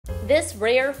This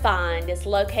rare find is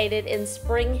located in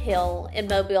Springhill in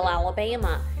Mobile,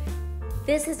 Alabama.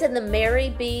 This is in the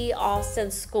Mary B. Austin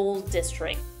School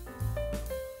District.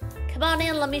 Come on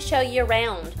in, let me show you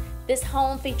around. This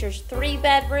home features 3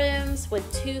 bedrooms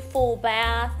with 2 full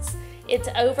baths. It's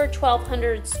over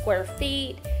 1,200 square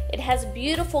feet. It has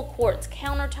beautiful quartz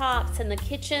countertops in the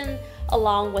kitchen,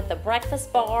 along with a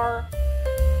breakfast bar.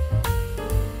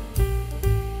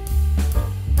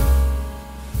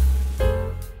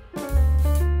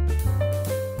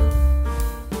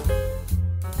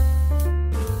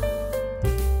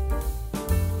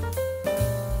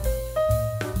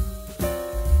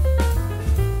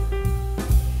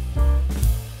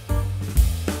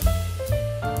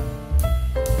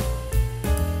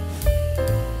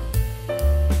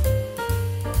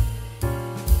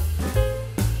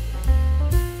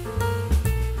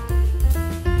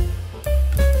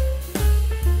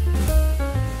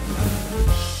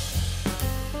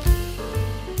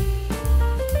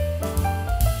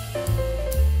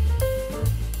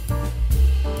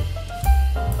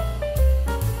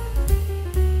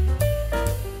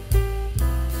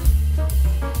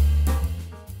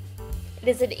 It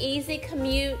is an easy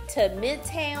commute to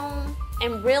Midtown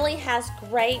and really has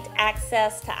great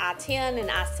access to I-10 and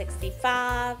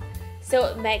I-65, so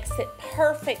it makes it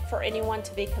perfect for anyone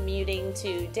to be commuting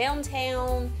to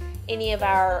downtown, any of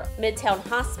our Midtown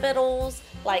hospitals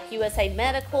like USA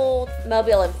Medical,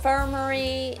 Mobile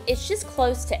Infirmary. It's just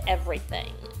close to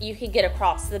everything. You can get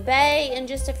across the bay in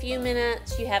just a few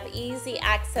minutes. You have easy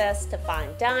access to fine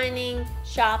dining,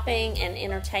 shopping, and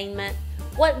entertainment.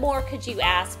 What more could you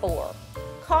ask for?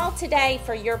 Call today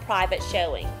for your private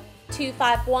showing,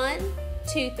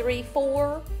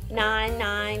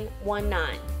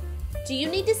 251-234-9919. Do you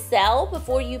need to sell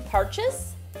before you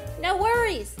purchase? No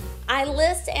worries. I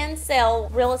list and sell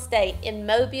real estate in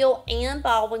Mobile and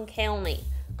Baldwin County.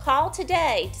 Call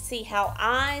today to see how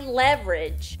I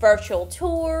leverage virtual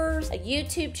tours, a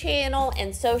YouTube channel,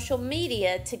 and social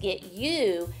media to get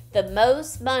you the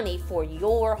most money for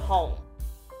your home.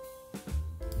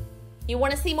 You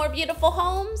want to see more beautiful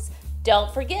homes?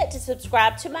 Don't forget to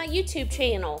subscribe to my YouTube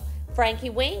channel, Frankie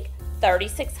Wink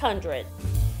 3600.